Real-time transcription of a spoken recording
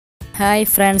Hi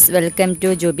friends, welcome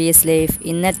to Jubi's life.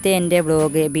 ഇന്നത്തെ എൻ്റെ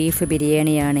vlog beef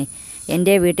ബിരിയാണിയാണ്.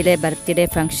 എൻ്റെ വീട്ടിലെ ബർത്ത്ഡേ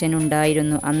ഫംഗ്ഷൻ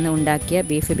ഉണ്ടായിരുന്നു. അന്ന് ഉണ്ടാക്കിയ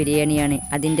ബീഫ് ബിരിയാണിയാണ്.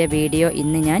 അതിൻ്റെ വീഡിയോ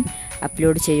ഇന്ന് ഞാൻ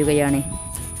അപ്ലോഡ് ചെയ്യുകയാണ്.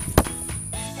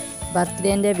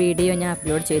 ബർത്ത്ഡേൻ്റെ വീഡിയോ ഞാൻ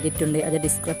അപ്ലോഡ് ചെയ്തിട്ടുണ്ട്. അത്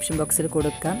ഡിസ്ക്രിപ്ഷൻ ബോക്സിൽ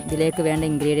കൊടുക്കാം. ഇതിലേക്ക്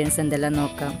വേണ്ട ഇൻഗ്രീഡിയൻസ് എന്തെല്ലാം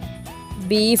നോക്കാം.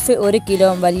 ബീഫ് 1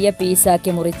 കിലോ വലിയ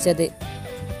പീസാക്കി മുറിച്ചത്,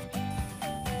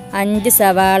 5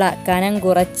 സവാള കനം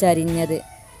കുറച്ചരിഞ്ഞത്,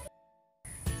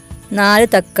 4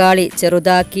 തക്കാളി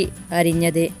ചെറുതാക്കി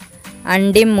അരിഞ്ഞത്,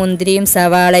 അണ്ടിയും മുന്തിരിയും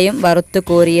സവാളയും വറുത്തു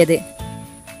കോരിയത്,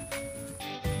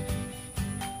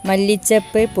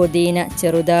 മല്ലിച്ചപ്പ് പുതിന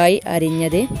ചെറുതായി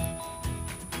അരിഞ്ഞത്,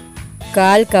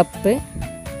 1/4 കപ്പ്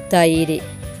തൈര്,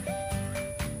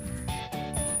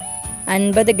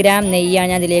 50 ഗ്രാം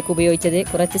നെയ്യാണ് ഞാൻ ഇതിലേക്ക് ഉപയോഗിച്ചത്.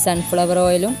 കുറച്ച് സൺഫ്ലവർ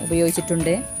ഓയിലും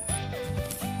ഉപയോഗിച്ചിട്ടുണ്ട്.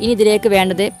 ഇനി ഇതിലേക്ക്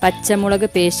വേണ്ടത് പച്ചമുളക്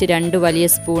പേസ്റ്റ് 2 വലിയ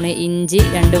സ്പൂണ്, ഇഞ്ചി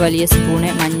 2 വലിയ സ്പൂണ്,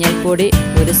 മഞ്ഞൾപ്പൊടി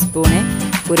 1 സ്പൂണ്,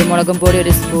 കുരുമുളകും പൊടി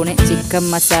 1 spoon, chicken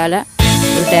masala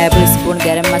 1 table spoon,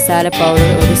 garam masala powder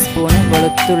 1 spoon,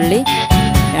 വെളുത്തുള്ളി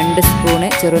 2 സ്പൂണ്,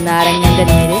 ചെറുനാരങ്ങൻ്റെ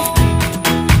നീര്,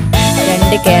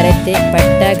 2 ക്യാരറ്റ്,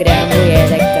 പട്ട, ഗ്രാമ്പു,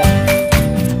 ഏലക്ക.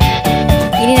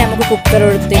 ഇനി നമുക്ക് കുക്കർ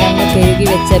എടുത്ത് നമ്മൾ കഴുകി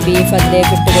വെച്ച ബീഫ്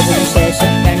അതിലേക്ക് ഇട്ട് കൊടുത്തതിന്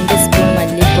ശേഷം 2 സ്പൂൺ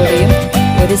മല്ലിപ്പൊടിയും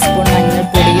 1 സ്പൂൺ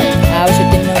മഞ്ഞൾപ്പൊടിയും,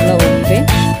 ആവശ്യത്തിനുള്ള ഉപ്പ്,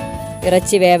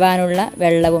 ഇറച്ചി വേവാനുള്ള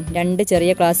വെള്ളവും 2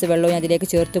 ചെറിയ ഗ്ലാസ് വെള്ളവും അതിലേക്ക്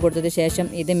ചേർത്ത് കൊടുത്തതിന് ശേഷം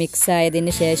ഇത് മിക്സ്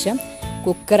ആയതിന് ശേഷം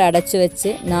കുക്കർ അടച്ചു വെച്ച്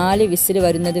 4 വിസിൽ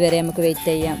വരുന്നത് വരെ നമുക്ക് വെയിറ്റ്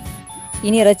ചെയ്യാം.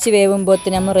 ഇനി ഇറച്ചി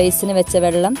വേവുമ്പോഴത്തേന് നമ്മൾ റൈസിന് വെച്ച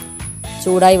വെള്ളം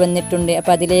ചൂടായി വന്നിട്ടുണ്ട്.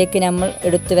 അപ്പോൾ അതിലേക്ക് നമ്മൾ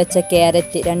എടുത്തു വെച്ച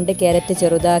ക്യാരറ്റ്, 2 ക്യാരറ്റ്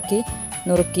ചെറുതാക്കി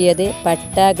നുറുക്കിയത്,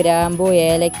 പട്ട, ഗ്രാമ്പു,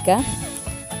 ഏലക്ക,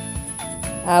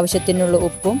 ആവശ്യത്തിനുള്ള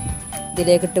ഉപ്പും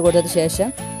ഇതിലേക്ക് ഇട്ട് കൊടുത്തതിന് ശേഷം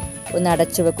ഒന്ന്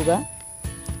അടച്ചു വെക്കുക.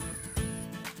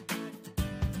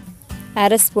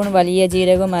 1/2 സ്പൂൺ വലിയ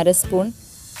ജീരകവും 1/2 സ്പൂൺ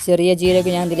ചെറിയ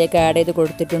ജീരകവും ഞാൻ ഇതിലേക്ക് ആഡ് ചെയ്ത്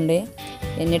കൊടുത്തിട്ടുണ്ട്.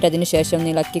 എന്നിട്ട് അതിന് ശേഷം ഒന്ന്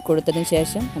ഇളക്കി കൊടുത്തതിന്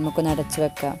ശേഷം നമുക്കൊന്ന് അടച്ചു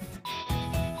വെക്കാം.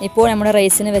 ഇപ്പോൾ നമ്മുടെ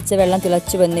റൈസിന് വെച്ച വെള്ളം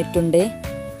തിളച്ച് വന്നിട്ടുണ്ട്.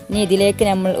 ഇനി ഇതിലേക്ക്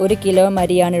നമ്മൾ 1 കിലോ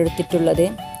അരിയാണ് എടുത്തിട്ടുള്ളത്.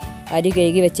 അരി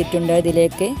കഴുകി വെച്ചിട്ടുണ്ട്,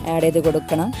 ഇതിലേക്ക് ആഡ് ചെയ്ത്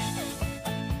കൊടുക്കണം.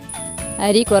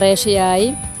 അരി കുറേശ്ശെയായി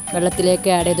വെള്ളത്തിലേക്ക്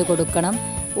ആഡ് ചെയ്ത് കൊടുക്കണം.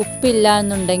 ഉപ്പില്ല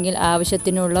എന്നുണ്ടെങ്കിൽ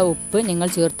ആവശ്യത്തിനുള്ള ഉപ്പ് നിങ്ങൾ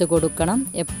ചേർത്ത് കൊടുക്കണം.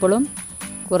 എപ്പോഴും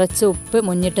കുറച്ച് ഉപ്പ്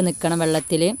മുന്നിട്ട് നിൽക്കണം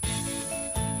വെള്ളത്തിൽ.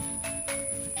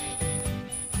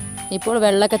 ഇപ്പോൾ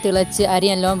വെള്ളമൊക്കെ തിളച്ച് അരി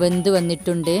എല്ലാം വെന്ത്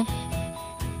വന്നിട്ടുണ്ട്.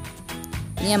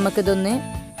 ഇനി നമുക്കിതൊന്ന്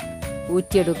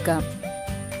ഊറ്റിയെടുക്കാം.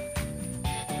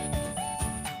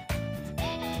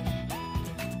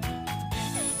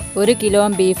 ഒരു കിലോ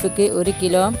ബീഫിക്ക് 1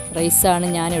 കിലോ റൈസാണ്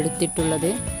ഞാൻ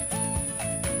എടുത്തിട്ടുള്ളത്.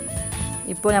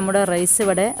 ഇപ്പോൾ നമ്മുടെ റൈസ്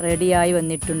ഇവിടെ റെഡിയായി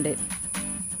വന്നിട്ടുണ്ട്.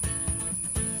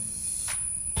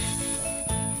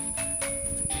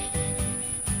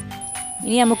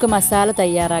 ഇനി നമുക്ക് മസാല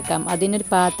തയ്യാറാക്കാം. അതിനൊരു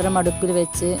പാത്രം അടുപ്പിൽ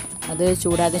വെച്ച് അത്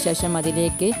ചൂടായതിനു ശേഷം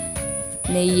അതിലേക്ക്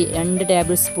നെയ്യ് 2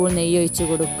 ടേബിൾ സ്പൂൺ നെയ്യ് ഒഴിച്ച്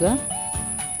കൊടുക്കുക.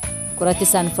 കുറച്ച്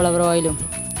സൺഫ്ലവർ ഓയിലും,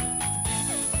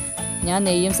 ഞാൻ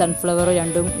നെയ്യും സൺഫ്ലവറും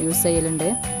രണ്ടും യൂസ് ചെയ്യലുണ്ട്.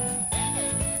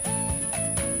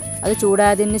 അത്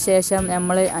ചൂടായതിന് ശേഷം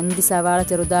നമ്മൾ 5 സവാള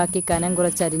ചെറുതാക്കി കനം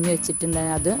കുറച്ച് അരിഞ്ഞ്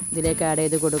വെച്ചിട്ടുണ്ടെങ്കിൽ അത് ഇതിലേക്ക് ആഡ്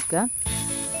ചെയ്ത് കൊടുക്കുക.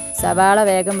 സവാള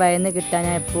വേഗം വഴന്ന് കിട്ടാൻ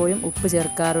ഞാൻ എപ്പോഴും ഉപ്പ്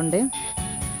ചേർക്കാറുണ്ട്.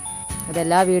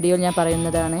 അതെല്ലാ വീഡിയോയിലും ഞാൻ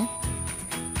പറയുന്നതാണ്.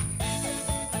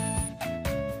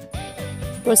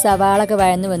 ഇപ്പോൾ സവാളൊക്കെ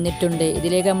വഴന്ന് വന്നിട്ടുണ്ട്.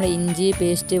 ഇതിലേക്ക് നമ്മൾ ഇഞ്ചി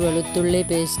പേസ്റ്റ്, വെളുത്തുള്ളി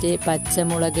പേസ്റ്റ്,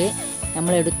 പച്ചമുളക്,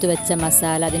 നമ്മൾ എടുത്തു വെച്ച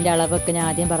മസാല, അതിൻ്റെ അളവൊക്കെ ഞാൻ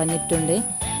ആദ്യം പറഞ്ഞിട്ടുണ്ട്.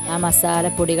 ആ മസാല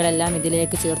പൊടികളെല്ലാം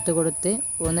ഇതിലേക്ക് ചേർത്ത് കൊടുത്ത്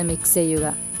ഒന്ന് മിക്സ് ചെയ്യുക.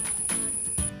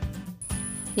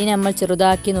 ഇനി നമ്മൾ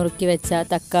ചെറുതാക്കി നുറുക്കി വെച്ച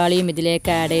തക്കാളിയും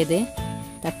ഇതിലേക്ക് ആഡ് ചെയ്ത്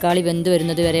തക്കാളി വെന്ത്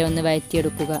വരുന്നത് വരെ ഒന്ന്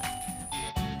വഴറ്റിയെടുക്കുക.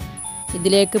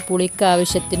 ഇതിലേക്ക് പുളിക്ക്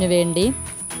ആവശ്യത്തിന് വേണ്ടി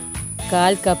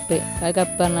 1/4 കപ്പ്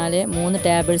പറഞ്ഞാൽ 3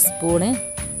 ടേബിൾ സ്പൂണ്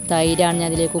തൈരാണ് ഞാൻ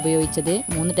ഇതിലേക്ക് ഉപയോഗിച്ചത്.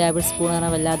 3 ടേബിൾ സ്പൂൺ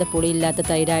പറഞ്ഞാൽ വല്ലാതെ പുളിയില്ലാത്ത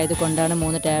തൈരായത് കൊണ്ടാണ്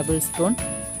 3 ടേബിൾ സ്പൂൺ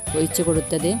ഒഴിച്ച്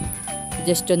കൊടുത്തത്.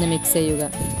 ജസ്റ്റ് ഒന്ന് മിക്സ് ചെയ്യുക.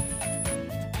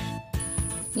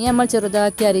 ഇനി നമ്മൾ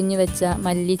ചെറുതാക്കി അരിഞ്ഞു വെച്ച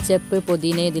മല്ലിച്ചപ്പ്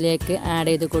പുതിന ഇതിലേക്ക് ആഡ്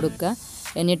ചെയ്ത് കൊടുക്കുക.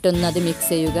 എന്നിട്ടൊന്ന് അത് മിക്സ്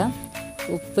ചെയ്യുക.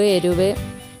 ഉപ്പ്, എരിവ്,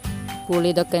 പുളി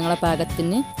ഇതൊക്കെ നിങ്ങളെ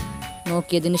പാകത്തിന്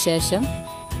നോക്കിയതിന് ശേഷം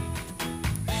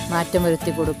മാറ്റം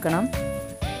വരുത്തി കൊടുക്കണം.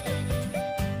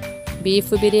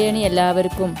 ബീഫ് ബിരിയാണി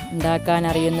എല്ലാവർക്കും ഉണ്ടാക്കാൻ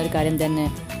അറിയുന്നൊരു കാര്യം തന്നെ.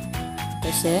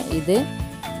 പക്ഷേ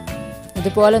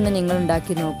ഇതുപോലെ ഒന്ന് നിങ്ങൾ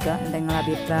ഉണ്ടാക്കി നോക്കുക. നിങ്ങളുടെ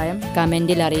അഭിപ്രായം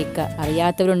കമൻറ്റിൽ അറിയിക്കുക.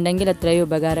 അറിയാത്തവരുണ്ടെങ്കിൽ എത്രയോ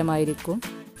ഉപകാരമായിരിക്കും.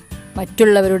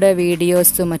 മറ്റുള്ളവരുടെ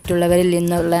വീഡിയോസും മറ്റുള്ളവരിൽ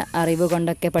നിന്നുള്ള അറിവ്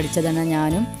കൊണ്ടൊക്കെ പഠിച്ചതാണ്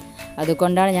ഞാനും.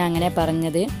 അതുകൊണ്ടാണ് ഞാൻ അങ്ങനെ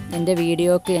പറഞ്ഞത്. എൻ്റെ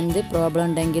വീഡിയോക്ക് എന്ത് പ്രോബ്ലം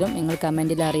ഉണ്ടെങ്കിലും നിങ്ങൾ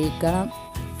കമൻറ്റിൽ അറിയിക്കണം.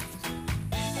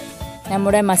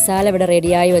 നമ്മുടെ മസാല ഇവിടെ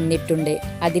റെഡിയായി വന്നിട്ടുണ്ട്.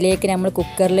 അതിലേക്ക് നമ്മൾ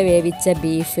കുക്കറിൽ വേവിച്ച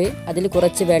ബീഫ്, അതിൽ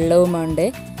കുറച്ച് വെള്ളവുമുണ്ട്,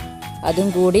 അതും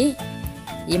കൂടി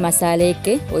ഈ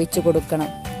മസാലയ്ക്ക് ഒഴിച്ചു കൊടുക്കണം.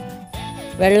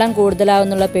 വെള്ളം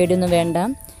കൂടുതലാവുന്നുള്ള പേടിയൊന്നും വേണ്ട.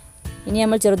 ഇനി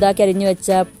നമ്മൾ ചെറുതാക്കി അരിഞ്ഞു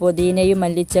വെച്ച പുതിനയും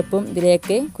മല്ലിച്ചപ്പും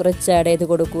ഇതിലേക്ക് കുറച്ച് ആഡ് ചെയ്ത്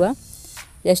കൊടുക്കുക.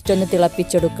 ജസ്റ്റ് ഒന്ന്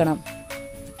തിളപ്പിച്ചെടുക്കണം.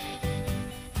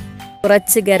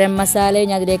 കുറച്ച് ഗരം മസാലയും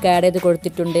ഞാൻ അതിലേക്ക് ആഡ് ചെയ്ത്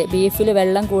കൊടുത്തിട്ടുണ്ട്. ബീഫിൽ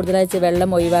വെള്ളം കൂടുതലായിട്ട് വെള്ളം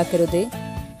ഒഴിവാക്കരുത്.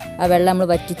 ആ വെള്ളം നമ്മൾ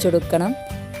വറ്റിച്ചെടുക്കണം.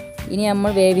 ഇനി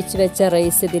നമ്മൾ വേവിച്ച് വെച്ച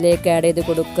റൈസ് ഇതിലേക്ക് ആഡ് ചെയ്ത്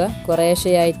കൊടുക്കുക.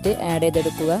 കുറേശ്ശെയായിട്ട് ആഡ്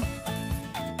ചെയ്തെടുക്കുക.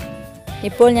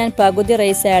 ഇപ്പോൾ ഞാൻ പകുതി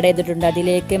റൈസ് ആഡ് ചെയ്തിട്ടുണ്ട്.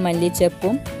 അതിലേക്ക്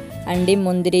മല്ലിച്ചപ്പും അണ്ടിയും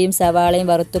മുന്തിരിയും സവാളയും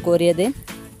വറുത്ത് കോരിയത്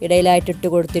ഇടയിലായിട്ടിട്ട്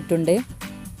കൊടുത്തിട്ടുണ്ട്.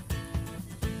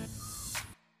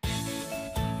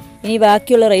 ഇനി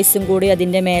ബാക്കിയുള്ള റൈസും കൂടി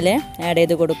അതിൻ്റെ മേലെ ആഡ്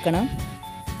ചെയ്ത് കൊടുക്കണം.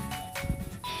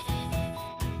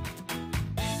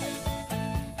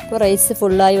 ഇപ്പോൾ റൈസ്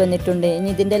ഫുള്ളായി വന്നിട്ടുണ്ട്. ഇനി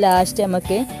ഇതിൻ്റെ ലാസ്റ്റ്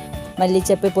നമുക്ക്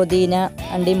മല്ലിച്ചപ്പ് പുതിന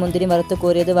അണ്ടിയും മുന്തിരിയും വറുത്ത്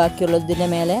കോരിയത് ബാക്കിയുള്ളതിൻ്റെ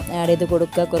മേലെ ആഡ് ചെയ്ത്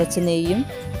കൊടുക്കുക. കുറച്ച് നെയ്യും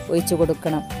ഒഴിച്ച്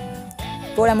കൊടുക്കണം.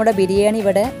 ഇപ്പോൾ നമ്മുടെ ബിരിയാണി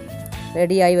ഇവിടെ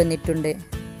റെഡിയായി വന്നിട്ടുണ്ട്.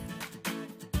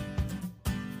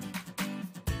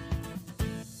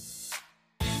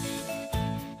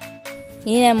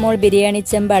 ഇനി നമ്മൾ ബിരിയാണി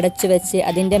ചെമ്പ് അടച്ചു വെച്ച്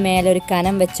അതിൻ്റെ മേലെ ഒരു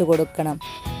കനം വെച്ച് കൊടുക്കണം.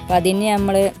 അപ്പോൾ അതിന്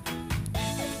നമ്മൾ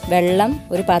വെള്ളം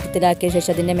ഒരു പാത്രത്തിലാക്കിയ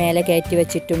ശേഷം അതിൻ്റെ മേലെ കയറ്റി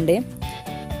വെച്ചിട്ടുണ്ട്.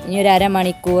 ഇനി ഒരു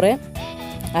അരമണിക്കൂർ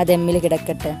ആ ദമ്മിൽ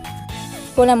കിടക്കട്ടെ.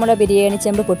 ഇപ്പോൾ നമ്മുടെ ബിരിയാണി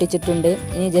ചെമ്പ് പൊട്ടിച്ചിട്ടുണ്ട്.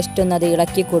 ഇനി ജസ്റ്റ് ഒന്ന് അത്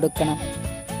ഇളക്കി കൊടുക്കണം.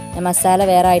 മസാല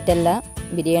വേറെ ആയിട്ടല്ല,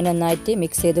 ബിരിയാണി ഒന്നായിട്ട്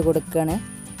മിക്സ് ചെയ്ത് കൊടുക്കുകയാണ്.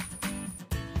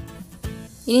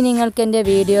 ഇനി നിങ്ങൾക്ക് എൻ്റെ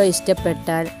വീഡിയോ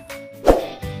ഇഷ്ടപ്പെട്ടാൽ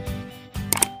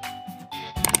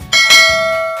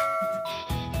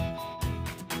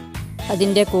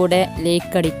അതിൻ്റെ കൂടെ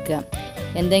ലൈക്ക് അടിക്കുക.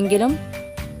 എന്തെങ്കിലും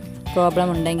പ്രോബ്ലം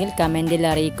ഉണ്ടെങ്കിൽ കമൻറ്റിൽ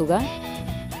അറിയിക്കുക.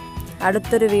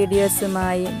 അടുത്തൊരു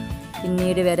വീഡിയോസുമായി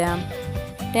പിന്നീട് വരാം.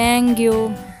 Thank you.